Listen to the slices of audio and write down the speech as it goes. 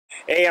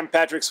Hey, I'm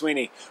Patrick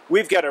Sweeney.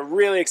 We've got a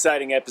really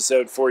exciting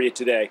episode for you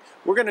today.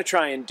 We're going to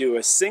try and do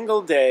a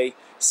single day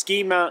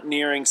ski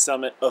mountaineering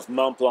summit of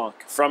Mont Blanc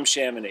from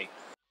Chamonix.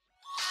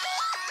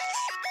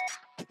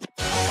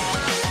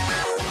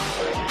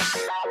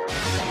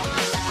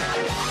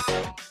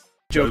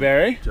 Joe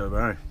Barry. Joe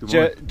Barry. Good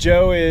morning.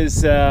 Joe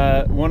is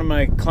one of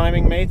my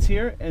climbing mates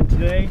here, and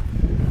today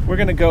we're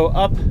going to go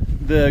up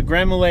the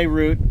Grand Mullet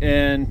route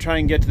and try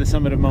and get to the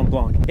summit of Mont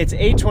Blanc. It's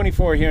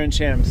 8:24 here in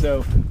Cham,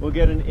 so we'll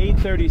get an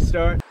 8:30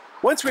 start.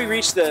 Once we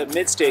reach the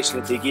mid-station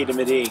at the Aiguille de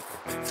Midi,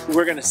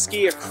 we're going to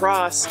ski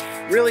across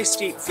really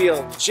steep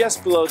field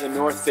just below the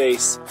north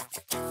face.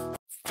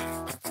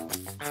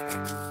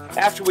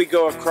 After we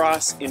go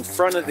across in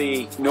front of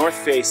the north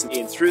face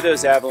and through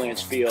those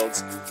avalanche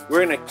fields,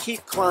 we're going to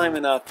keep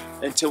climbing up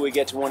until we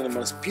get to one of the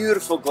most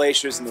beautiful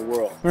glaciers in the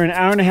world. We're an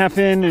hour and a half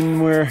in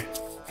and we're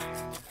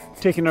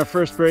taking our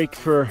first break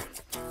for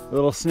a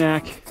little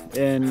snack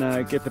and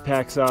get the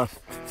packs off,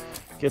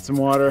 get some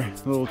water,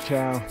 a little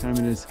chow. Time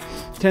it is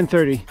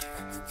 10:30.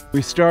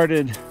 We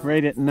started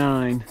right at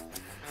 9.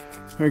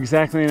 We're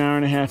exactly an hour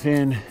and a half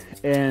in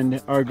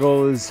and our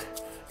goal is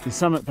the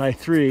summit by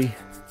 3.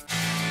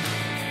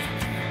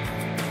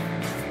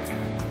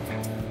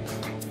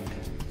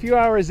 A few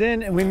hours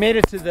in and we made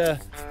it to the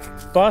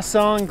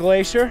Bossong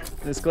Glacier,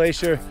 this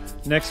glacier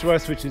next to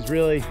us, which is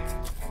really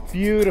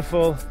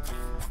beautiful.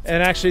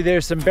 And actually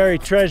there's some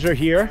buried treasure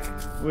here,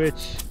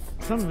 which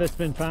some of it's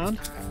been found.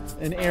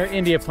 An Air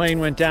India plane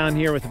went down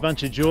here with a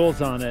bunch of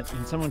jewels on it,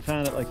 and someone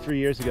found it like 3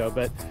 years ago.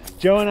 But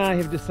Joe and I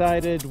have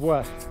decided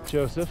what,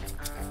 Joseph?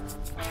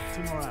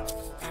 2 more hours.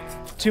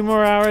 2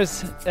 more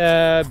hours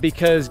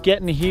because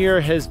getting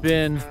here has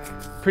been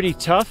pretty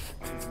tough.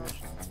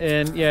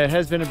 And yeah, it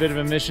has been a bit of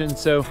a mission.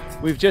 So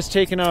we've just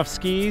taken off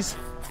skis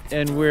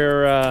and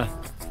we're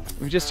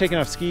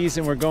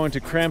going to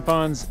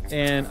crampons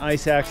and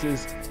ice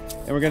axes.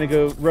 And we're gonna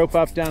go rope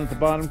up down at the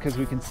bottom because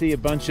we can see a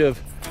bunch of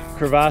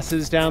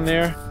crevasses down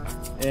there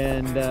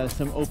and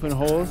some open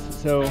holes.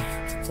 So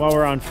while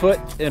we're on foot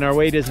and our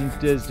weight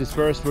isn't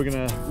dispersed, we're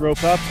gonna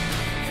rope up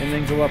and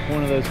then go up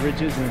one of those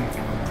ridges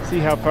and see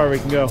how far we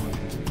can go.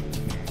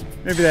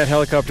 Maybe that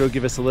helicopter will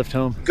give us a lift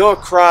home. Go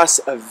across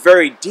a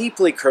very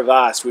deeply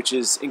crevasse, which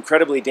is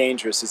incredibly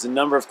dangerous. There's a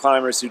number of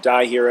climbers who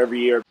die here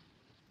every year.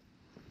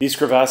 These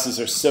crevasses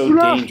are so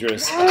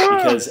dangerous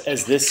because,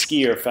 as this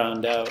skier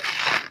found out,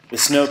 the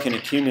snow can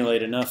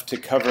accumulate enough to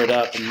cover it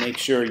up and make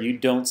sure you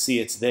don't see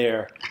it's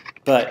there,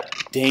 but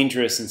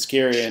dangerous and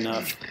scary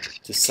enough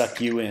to suck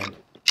you in.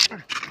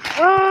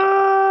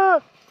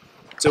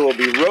 So we'll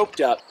be roped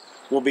up,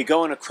 we'll be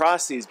going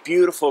across these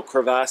beautiful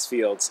crevasse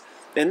fields,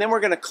 and then we're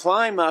going to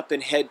climb up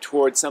and head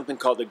towards something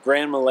called the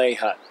Grand Mullet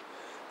Hut.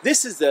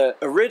 This is the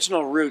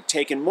original route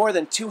taken more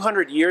than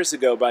 200 years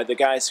ago by the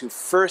guys who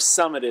first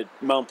summited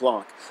Mont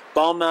Blanc,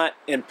 Balmat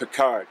and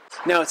Picard.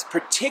 Now it's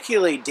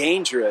particularly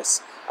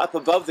dangerous up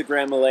above the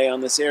Grand Mullet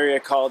on this area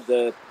called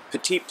the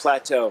Petit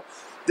Plateau.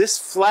 This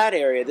flat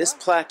area, this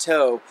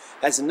plateau,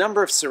 has a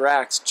number of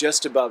seracs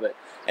just above it.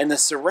 And the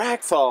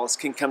serac falls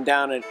can come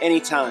down at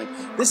any time.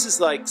 This is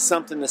like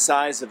something the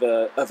size of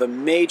a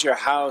major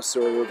house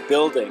or a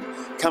building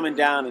coming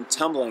down and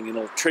tumbling.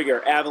 It'll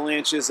trigger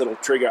avalanches, it'll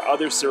trigger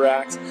other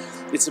seracs.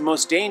 It's the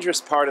most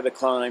dangerous part of the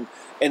climb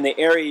and the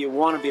area you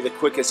want to be the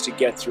quickest to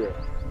get through.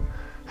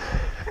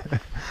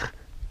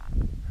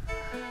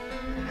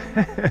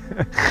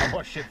 I've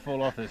watched shit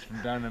fall off this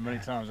from down there many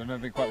times. I've never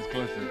been quite as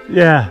close to it.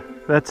 Yeah,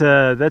 that's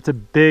a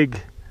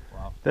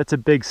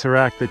big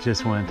serac that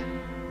just went.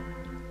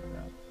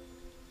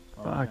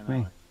 Fuck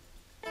me.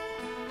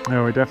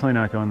 No, we're definitely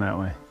not going that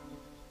way.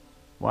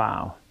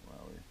 Wow.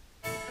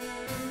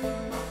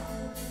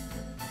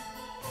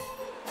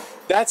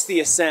 That's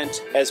the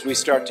ascent as we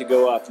start to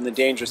go up, and the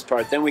dangerous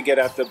part. Then we get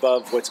up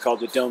above what's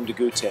called the Dôme de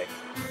Goutte.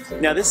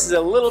 Now this is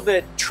a little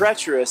bit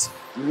treacherous,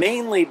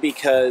 mainly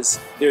because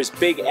there's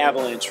big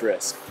avalanche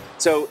risk.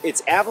 So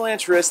it's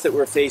avalanche risk that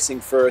we're facing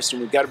first,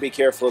 and we've got to be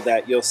careful of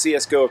that. You'll see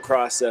us go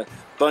across a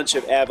bunch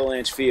of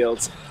avalanche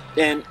fields,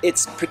 and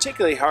it's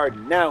particularly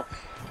hard. Now,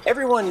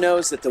 everyone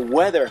knows that the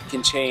weather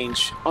can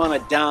change on a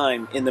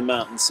dime in the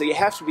mountains, so you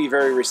have to be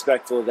very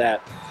respectful of that.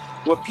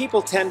 What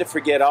people tend to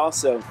forget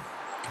also,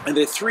 and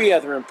there are 3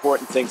 other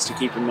important things to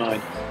keep in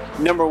mind.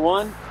 Number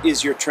 1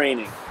 is your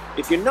training.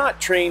 If you're not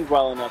trained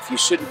well enough, you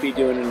shouldn't be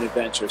doing an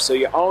adventure, so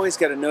you always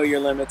got to know your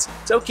limits.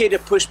 It's okay to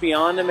push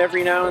beyond them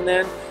every now and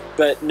then,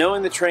 but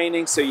knowing the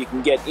training so you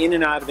can get in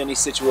and out of any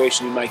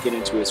situation you might get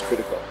into is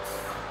critical.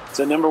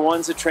 So number 1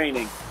 is the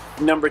training.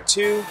 Number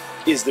 2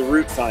 is the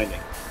route finding.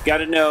 Got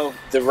to know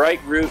the right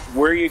route,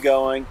 where you're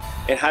going,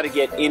 and how to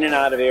get in and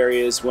out of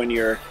areas when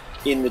you're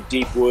in the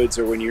deep woods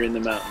or when you're in the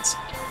mountains.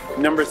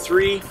 Number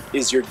 3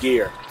 is your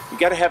gear. You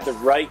got to have the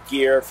right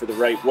gear for the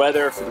right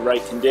weather, for the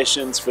right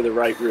conditions, for the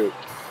right route.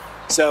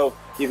 So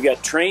you've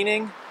got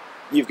training,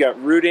 you've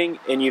got routing,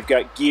 and you've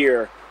got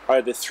gear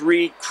are the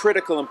 3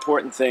 critical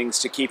important things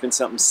to keeping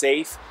something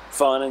safe,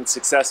 fun, and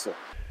successful.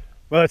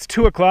 Well, it's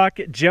 2 o'clock.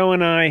 Joe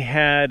and I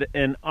had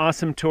an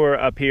awesome tour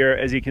up here.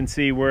 As you can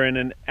see, we're in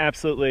an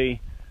absolutely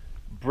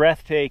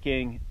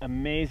breathtaking,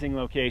 amazing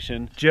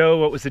location. Joe,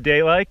 what was the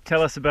day like?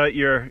 Tell us about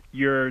your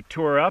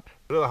tour up.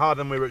 A little harder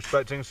than we were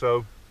expecting,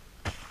 so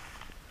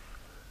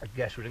I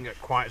guess we didn't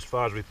get quite as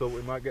far as we thought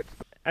we might get.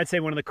 I'd say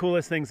one of the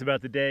coolest things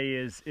about the day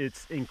is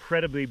it's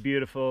incredibly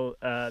beautiful.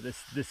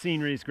 The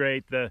scenery is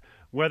great. The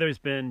weather's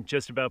been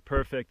just about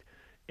perfect.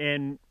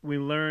 And we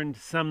learned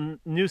some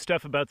new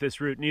stuff about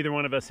this route. Neither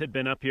one of us had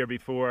been up here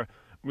before.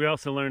 We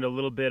also learned a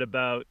little bit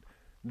about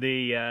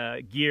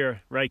the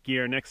gear, right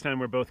gear. Next time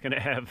we're both going to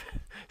have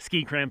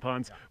ski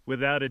crampons,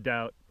 without a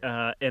doubt.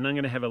 And I'm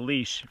going to have a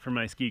leash for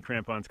my ski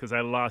crampons because I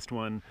lost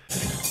one